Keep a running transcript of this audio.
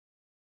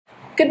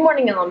Good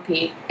morning,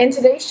 LMP. In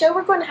today's show,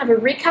 we're going to have a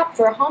recap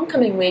for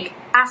homecoming week,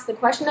 ask the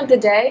question of the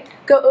day,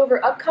 go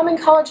over upcoming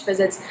college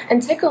visits,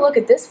 and take a look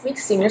at this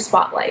week's Senior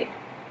Spotlight.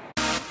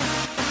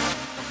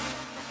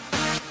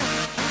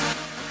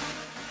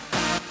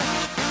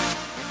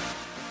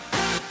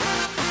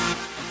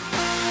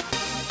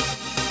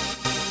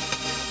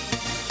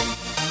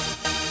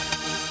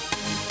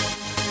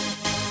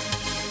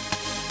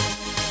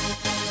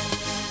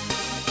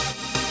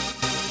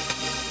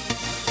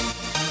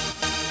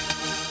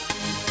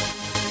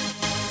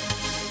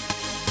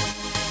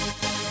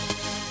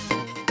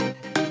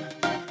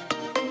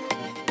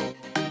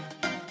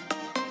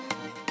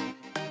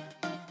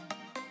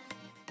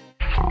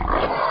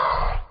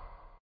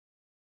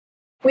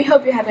 We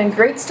hope you're having a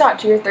great start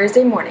to your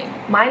Thursday morning.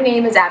 My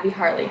name is Abby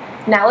Harley.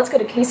 Now let's go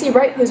to Casey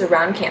Wright, who's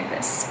around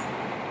campus.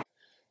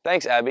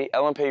 Thanks, Abby.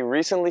 LMP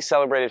recently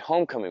celebrated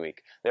homecoming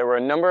week. There were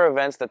a number of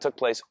events that took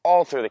place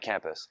all through the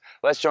campus.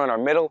 Let's join our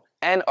middle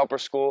and upper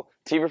school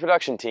TV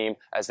production team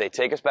as they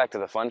take us back to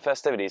the fun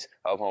festivities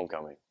of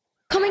homecoming.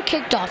 Homecoming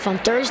kicked off on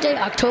Thursday,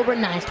 October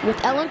 9th with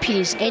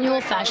LMP's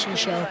annual fashion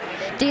show.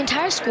 The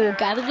entire school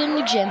gathered in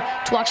the gym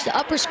to watch the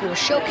upper school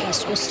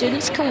showcase what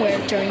students can wear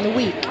during the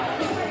week.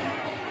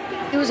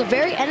 It was a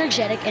very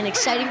energetic and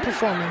exciting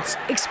performance,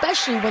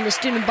 especially when the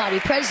student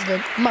body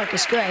president,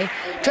 Marcus Gray,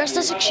 dressed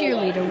as a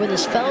cheerleader with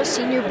his fellow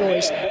senior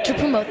boys to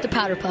promote the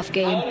Powder Puff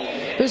game.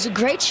 It was a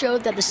great show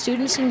that the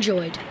students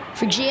enjoyed.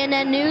 For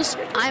GNN News,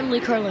 I'm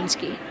Lee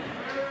Karlinski.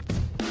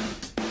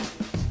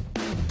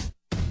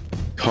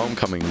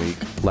 Homecoming week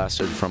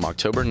lasted from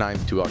October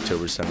 9th to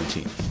October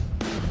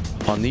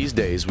 17th. On these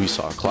days, we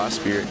saw Class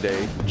Spirit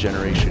Day,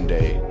 Generation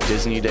Day,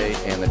 Disney Day,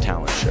 and the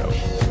Talent Show.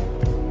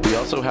 We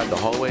also had the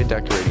hallway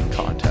decorating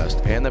contest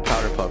and the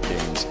Powder Puff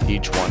games,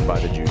 each won by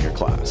the junior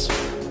class.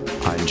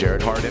 I'm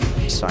Jared Harden,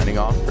 signing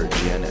off for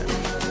GNN.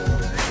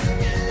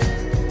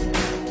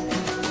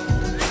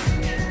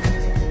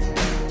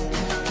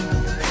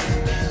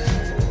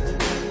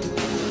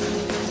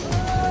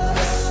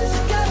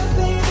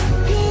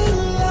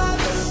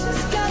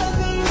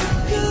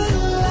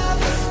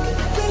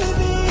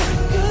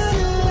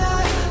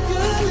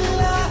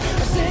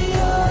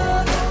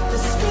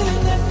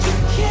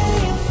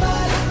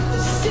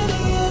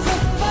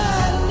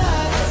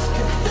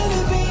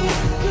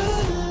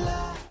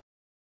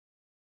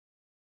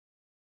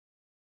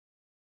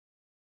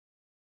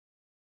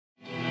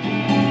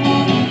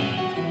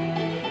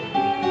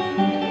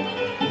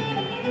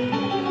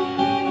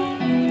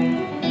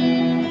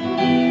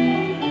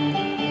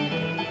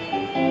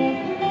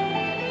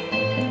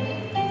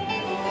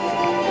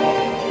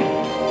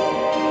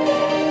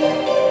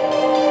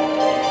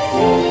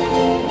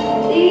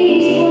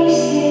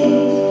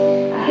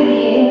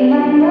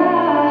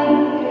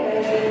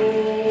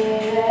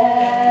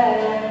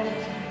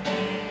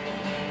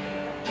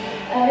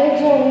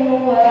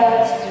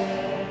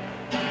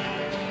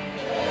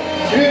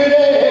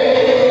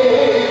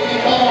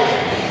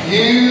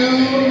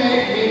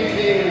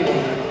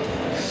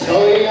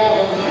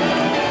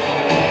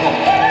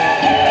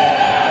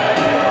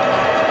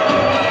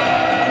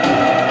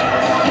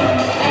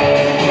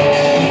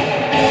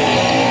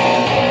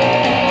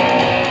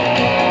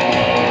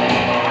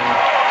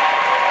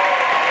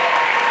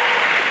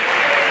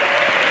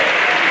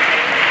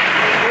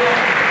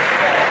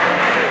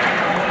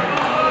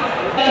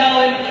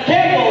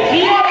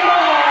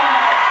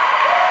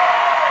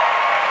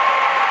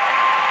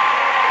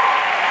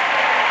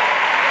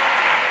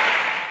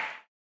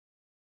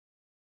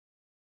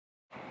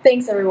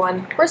 Thanks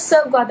everyone. We're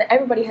so glad that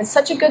everybody had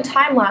such a good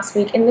time last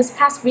week and this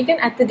past weekend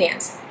at the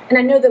dance. And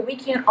I know that we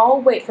can't all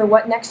wait for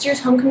what next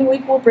year's homecoming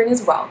week will bring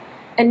as well.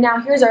 And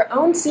now here's our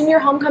own senior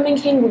homecoming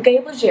king,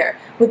 Gabe Leger,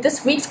 with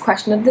this week's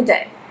question of the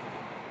day.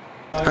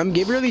 I'm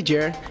Gabriel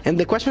Leger, and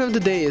the question of the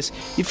day is,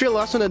 if you're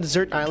lost on a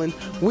desert island,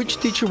 which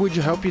teacher would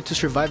you help you to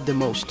survive the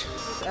most?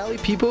 Allie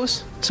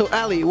Peoples. So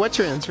Allie, what's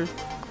your answer?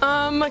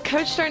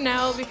 Coach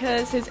Darnell,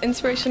 because his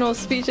inspirational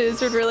speeches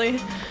would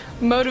really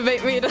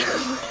motivate me to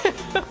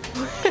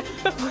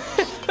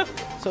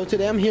So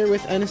today I'm here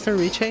with Aniston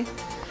Riche.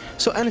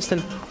 So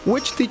Aniston,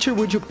 which teacher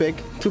would you pick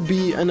to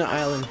be on an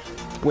island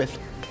with?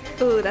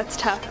 Ooh, that's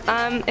tough.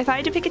 If I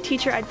had to pick a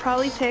teacher, I'd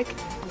probably pick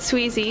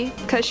Sweezy,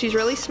 because she's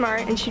really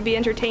smart and she'd be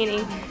entertaining.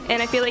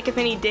 And I feel like if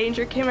any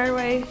danger came our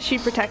way,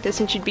 she'd protect us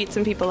and she'd beat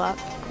some people up.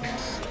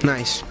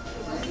 Nice.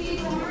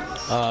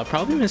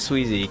 Probably Miss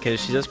Sweezy,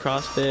 because she does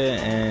CrossFit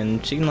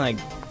and she can like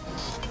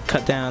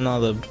cut down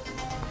all the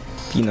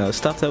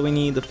stuff that we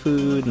need, the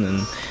food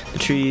and the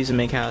trees and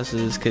make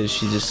houses, because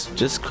she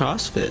just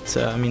CrossFit.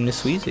 So I mean,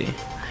 Miss Sweezy.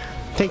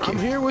 Thank you. I'm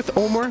here with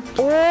Omar.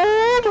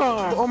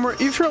 Omar,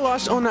 if you're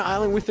lost on an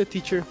island with a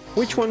teacher,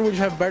 which one would you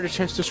have better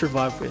chance to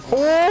survive with?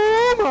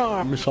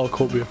 Michelle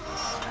Kobe.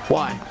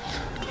 Why?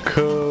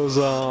 Cause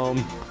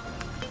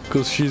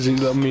she's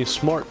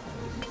smart.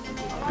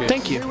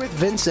 Thank you. Here with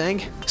Vince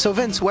Zhang. So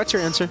Vince, what's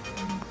your answer?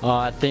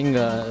 I think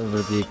it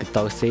would be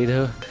Dog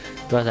Sato,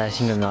 but I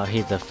think now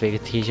he's a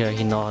fake teacher.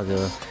 He knows how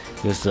to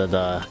use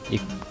the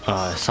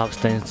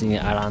substance in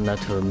Islander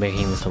to make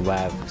him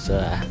survive. So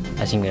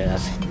I think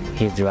that's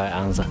he's the right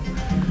answer.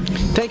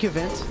 Thank you,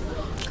 Vince.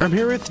 I'm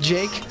here with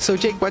Jake. So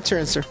Jake, what's your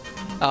answer?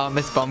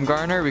 Miss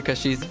Bumgarner, because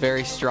she's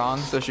very strong,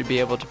 so she'd be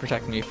able to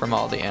protect me from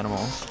all the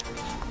animals.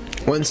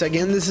 Once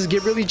again, this is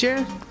Gabriel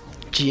Jer,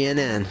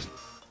 GNN.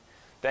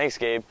 Thanks,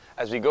 Gabe.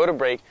 As we go to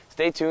break,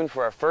 stay tuned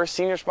for our first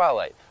Senior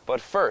Spotlight.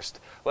 But first,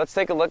 let's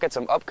take a look at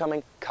some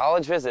upcoming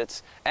college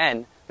visits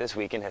and This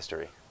Week in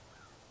History.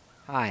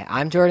 Hi,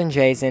 I'm Jordan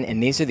Jason,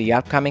 and these are the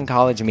upcoming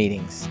college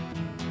meetings.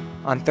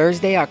 On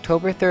Thursday,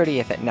 October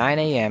 30th at 9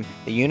 a.m.,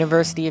 the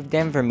University of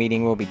Denver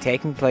meeting will be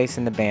taking place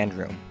in the band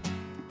room.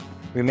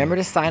 Remember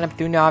to sign up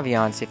through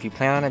Naviance if you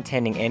plan on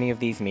attending any of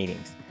these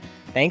meetings.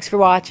 Thanks for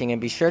watching,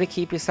 and be sure to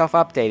keep yourself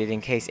updated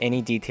in case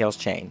any details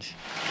change.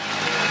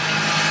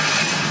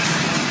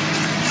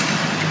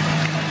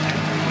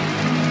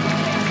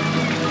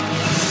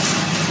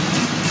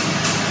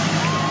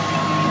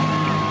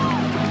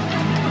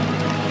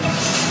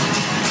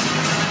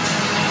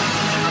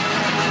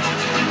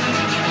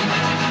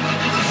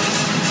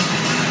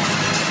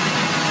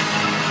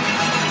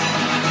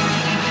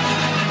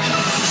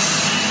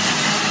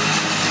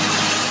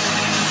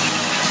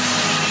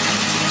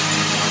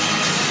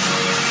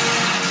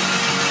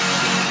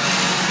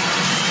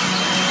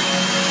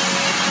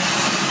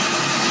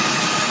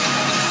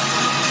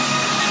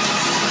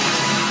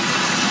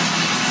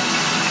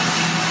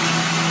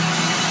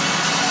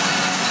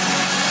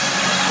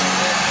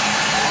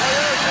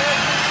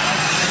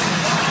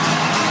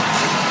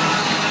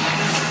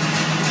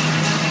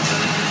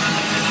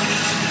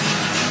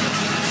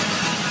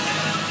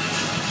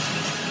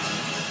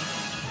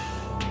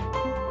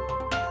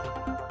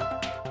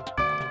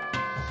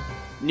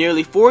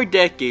 Nearly 4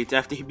 decades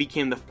after he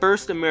became the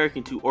first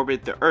American to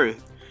orbit the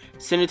Earth,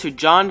 Senator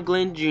John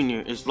Glenn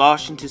Jr. is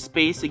launched into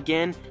space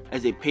again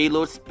as a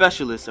payload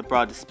specialist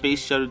aboard the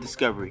Space Shuttle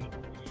Discovery.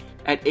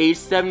 At age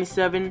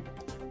 77,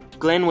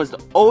 Glenn was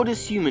the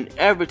oldest human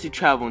ever to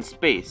travel in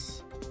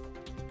space.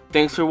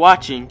 Thanks for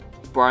watching.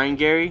 Brian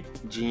Gary,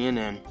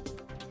 GNN.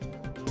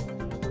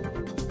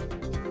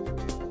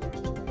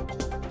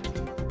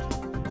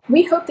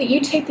 We hope that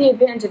you take the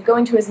advantage of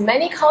going to as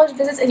many college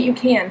visits as you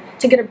can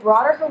to get a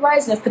broader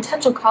horizon of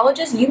potential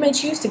colleges you may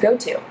choose to go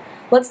to.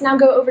 Let's now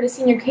go over to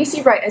Senior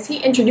Casey Wright as he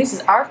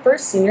introduces our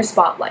first Senior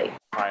Spotlight.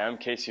 Hi, I'm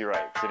Casey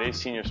Wright. Today's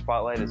Senior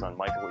Spotlight is on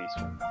Michael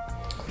Eastman.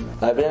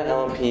 I've been at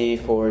LMP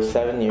for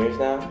 7 years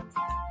now.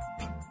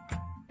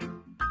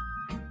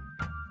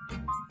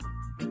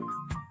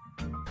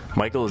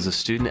 Michael is a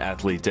student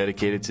athlete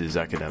dedicated to his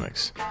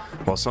academics.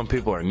 While some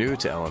people are new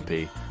to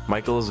LMP,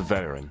 Michael is a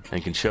veteran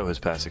and can show his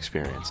past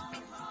experience.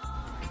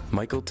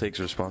 Michael takes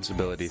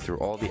responsibility through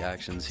all the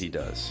actions he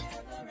does.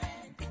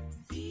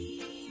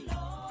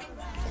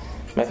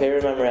 My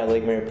favorite memory at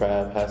Lake Mary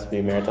Prep has to be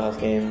Meritas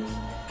games,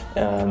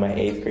 my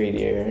 8th grade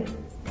year.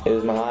 It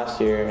was my last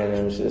year and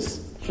it was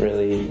just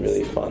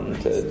really fun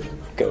to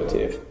go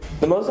to.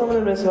 The most I'm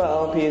going to miss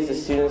about LMP is the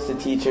students, the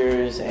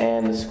teachers,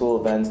 and the school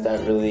events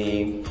that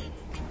really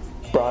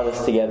brought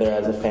us together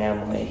as a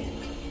family.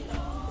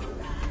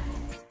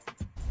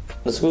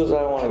 The schools that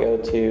I want to go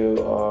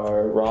to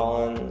are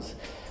Rollins,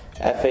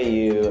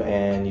 FAU,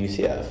 and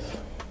UCF.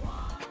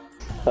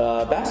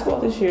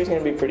 Basketball this year is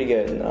going to be pretty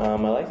good. I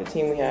like the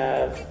team we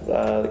have.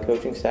 The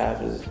coaching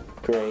staff is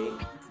great.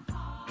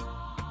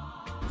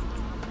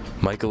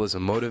 Michael is a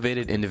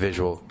motivated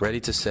individual ready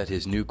to set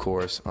his new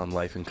course on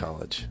life in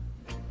college.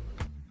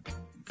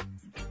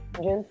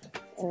 In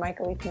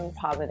Michael Eastman's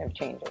positive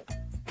changes.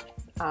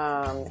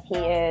 He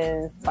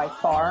is by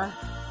far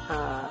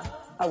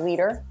a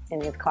leader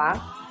in his class.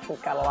 He's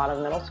got a lot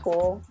of middle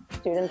school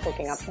students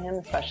looking up to him,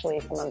 especially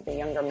some of the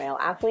younger male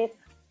athletes,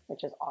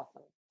 which is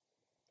awesome.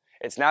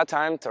 It's now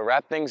time to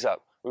wrap things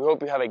up. We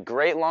hope you have a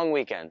great long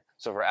weekend.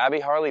 So for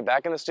Abby Harley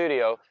back in the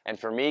studio, and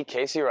for me,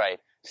 Casey Wright,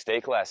 stay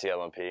classy,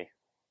 LMP.